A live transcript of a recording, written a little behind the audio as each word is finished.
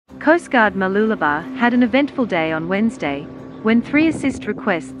Coast Guard Mooloolaba had an eventful day on Wednesday, when 3 assist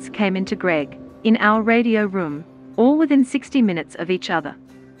requests came into Greg, in our radio room, all within 60 minutes of each other.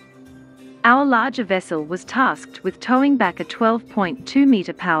 Our larger vessel was tasked with towing back a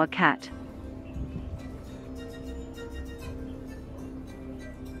 12.2-meter power cat.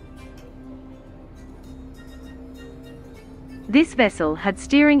 This vessel had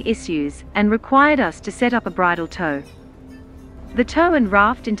steering issues and required us to set up a bridle tow. The tow and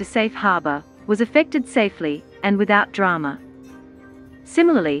raft into safe harbor was effected safely and without drama.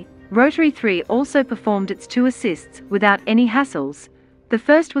 Similarly, Rotary 3 also performed its 2 assists without any hassles. The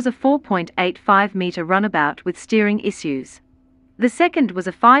first was a 4.85-meter runabout with steering issues. The second was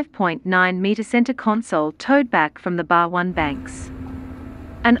a 5.9-meter center console towed back from the Bar 1 banks.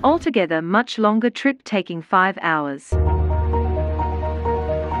 An altogether much longer trip taking 5 hours.